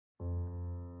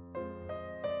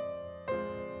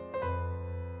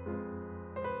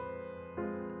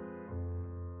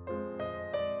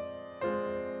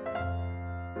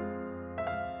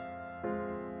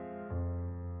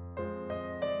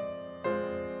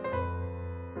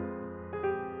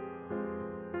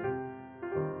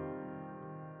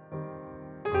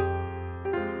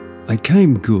I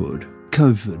came good,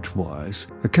 COVID-wise,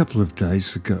 a couple of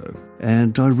days ago,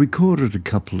 and I recorded a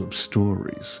couple of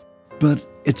stories. But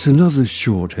it's another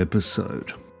short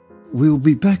episode. We'll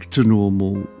be back to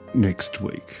normal next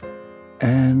week.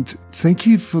 And thank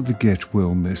you for the get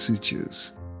well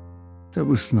messages. That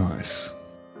was nice.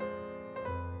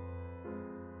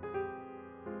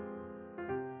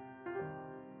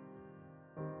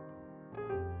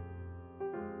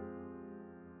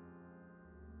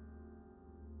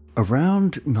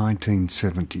 Around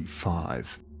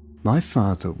 1975, my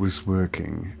father was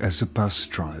working as a bus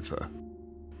driver.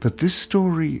 But this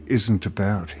story isn't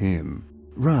about him,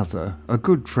 rather a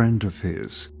good friend of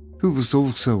his, who was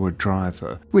also a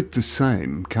driver with the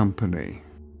same company.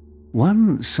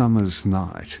 One summer's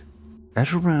night,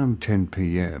 at around 10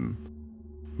 p.m,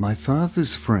 my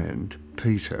father's friend,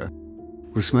 Peter,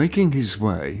 was making his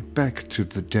way back to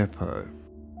the depot.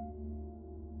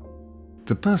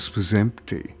 The bus was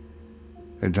empty,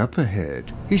 and up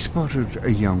ahead he spotted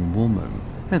a young woman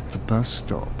at the bus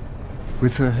stop,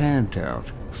 with her hand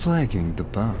out flagging the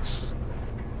bus.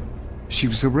 She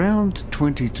was around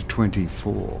 20 to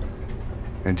 24,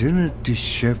 and in a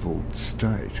dishevelled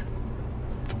state.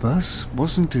 The bus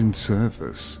wasn't in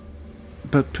service,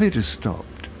 but Peter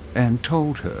stopped and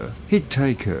told her he'd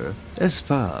take her as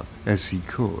far as he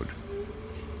could.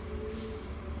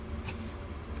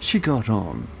 She got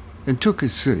on and took a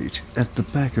seat at the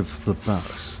back of the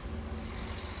bus.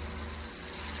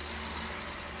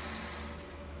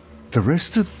 The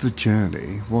rest of the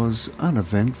journey was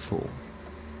uneventful.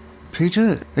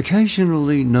 Peter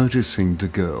occasionally noticing the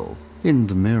girl in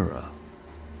the mirror.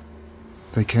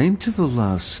 They came to the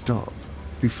last stop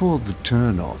before the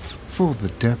turn-off for the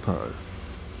depot,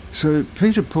 so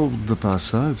Peter pulled the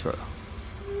bus over.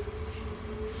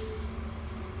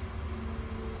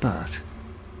 But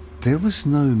there was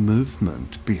no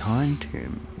movement behind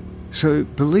him, so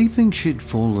believing she'd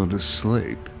fallen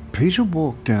asleep, Peter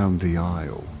walked down the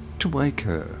aisle to wake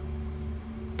her.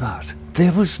 But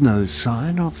there was no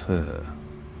sign of her,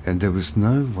 and there was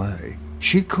no way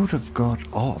she could have got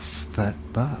off that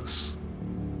bus.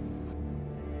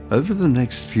 Over the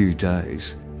next few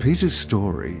days, Peter's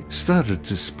story started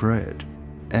to spread,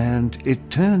 and it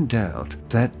turned out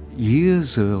that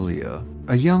years earlier,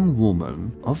 a young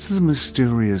woman of the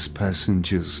mysterious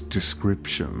passenger's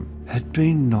description had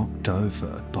been knocked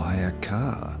over by a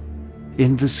car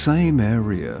in the same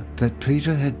area that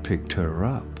Peter had picked her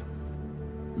up.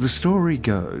 The story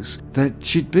goes that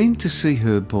she'd been to see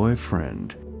her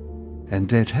boyfriend and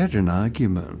they'd had an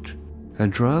argument,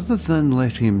 and rather than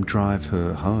let him drive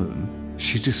her home,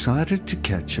 she decided to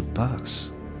catch a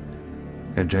bus.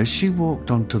 And as she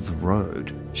walked onto the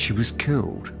road, she was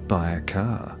killed by a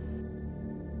car.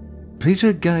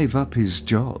 Peter gave up his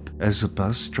job as a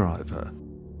bus driver,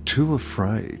 too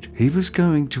afraid he was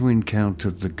going to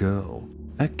encounter the girl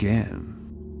again.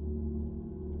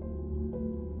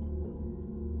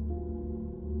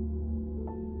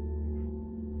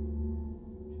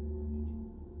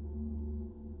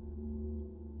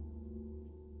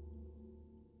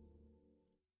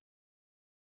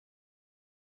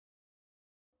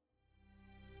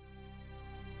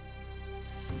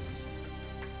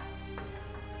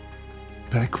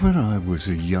 Back when I was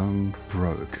a young,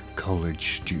 broke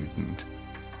college student,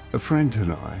 a friend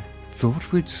and I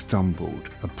thought we'd stumbled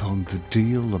upon the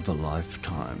deal of a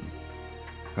lifetime.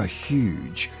 A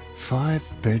huge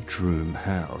 5-bedroom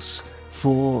house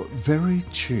for very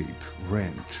cheap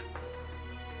rent.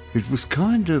 It was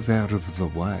kind of out of the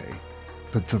way,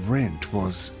 but the rent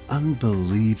was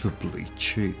unbelievably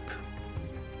cheap.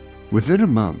 Within a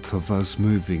month of us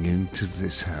moving into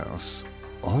this house,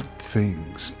 odd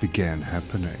things began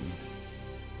happening.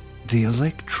 The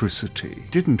electricity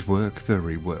didn't work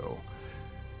very well,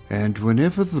 and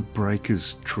whenever the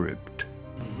breakers tripped...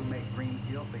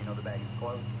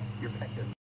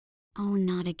 Oh,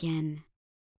 not again.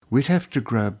 We'd have to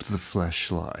grab the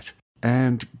flashlight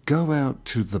and go out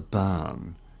to the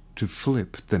barn to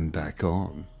flip them back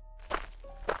on.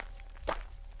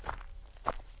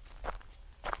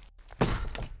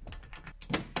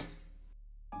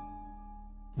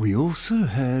 We also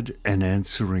had an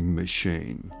answering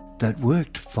machine that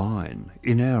worked fine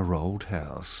in our old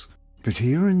house, but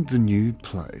here in the new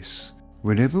place,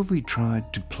 whenever we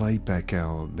tried to play back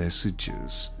our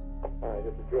messages,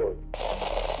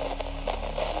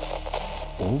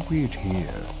 all we'd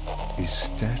hear is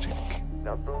static.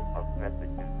 Number of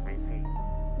messages received,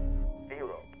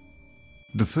 0.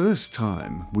 The first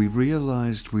time we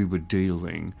realised we were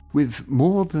dealing with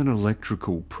more than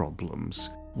electrical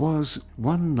problems was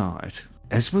one night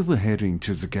as we were heading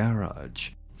to the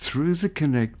garage. Through the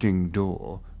connecting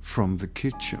door, from the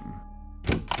kitchen.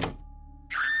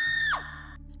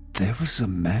 There was a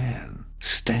man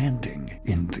standing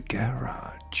in the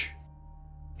garage.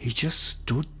 He just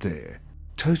stood there,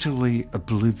 totally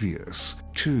oblivious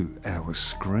to our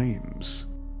screams.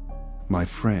 My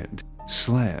friend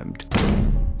slammed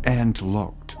and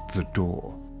locked the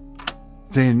door,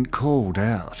 then called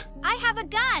out, "I have a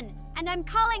gun, and I'm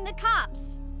calling the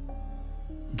cops."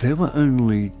 There were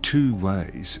only two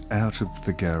ways out of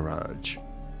the garage: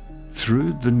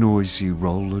 through the noisy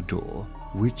roller door,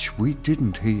 which we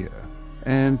didn't hear,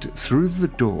 and through the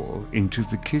door into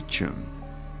the kitchen,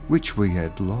 which we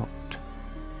had locked.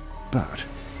 But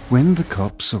when the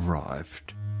cops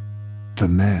arrived, the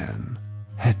man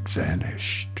had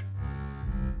vanished.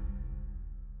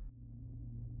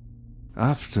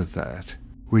 After that,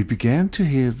 we began to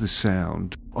hear the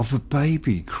sound of a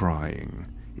baby crying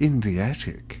in the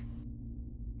attic.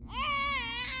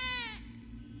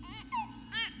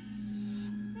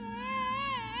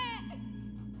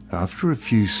 After a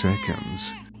few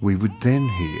seconds, we would then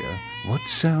hear what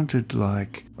sounded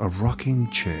like a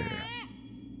rocking chair.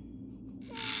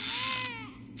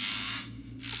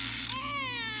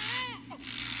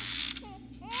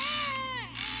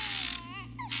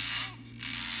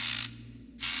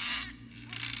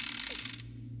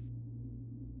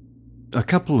 A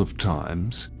couple of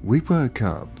times, we woke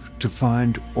up to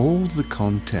find all the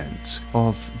contents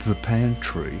of the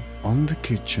pantry on the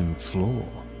kitchen floor.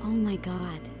 Oh my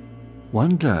God.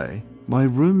 One day, my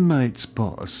roommate's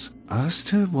boss asked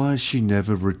her why she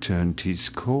never returned his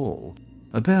call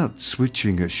about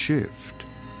switching a shift.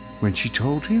 When she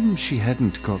told him she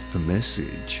hadn't got the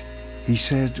message, he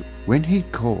said when he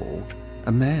called,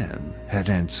 a man had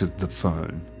answered the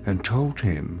phone and told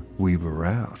him we were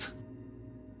out.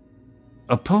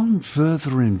 Upon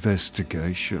further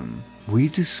investigation, we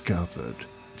discovered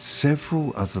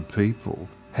several other people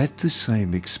had the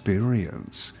same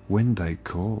experience when they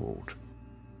called.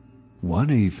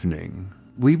 One evening,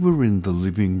 we were in the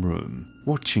living room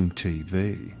watching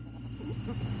TV.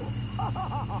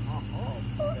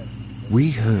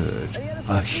 We heard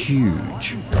a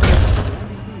huge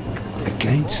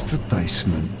against the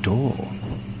basement door,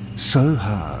 so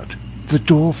hard the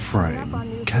door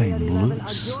frame came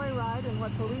loose.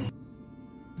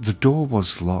 The door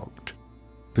was locked,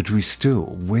 but we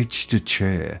still wedged a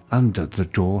chair under the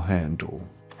door handle.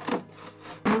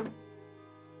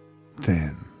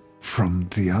 Then, from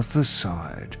the other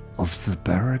side of the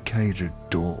barricaded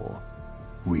door,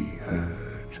 we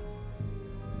heard.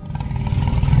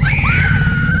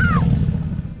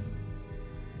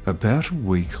 About a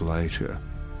week later,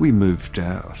 we moved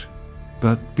out,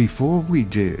 but before we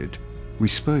did, we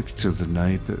spoke to the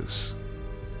neighbours.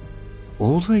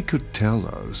 All they could tell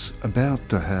us about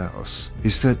the house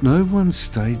is that no one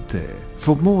stayed there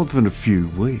for more than a few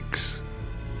weeks.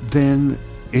 Then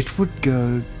it would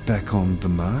go back on the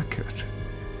market.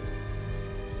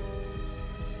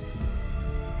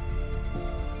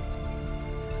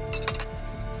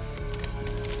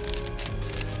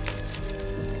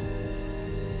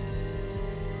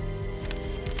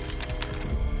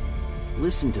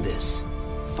 Listen to this.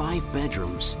 5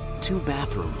 bedrooms, 2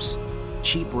 bathrooms,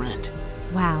 cheap rent.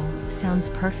 Wow, sounds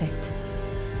perfect.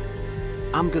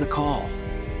 I'm gonna call.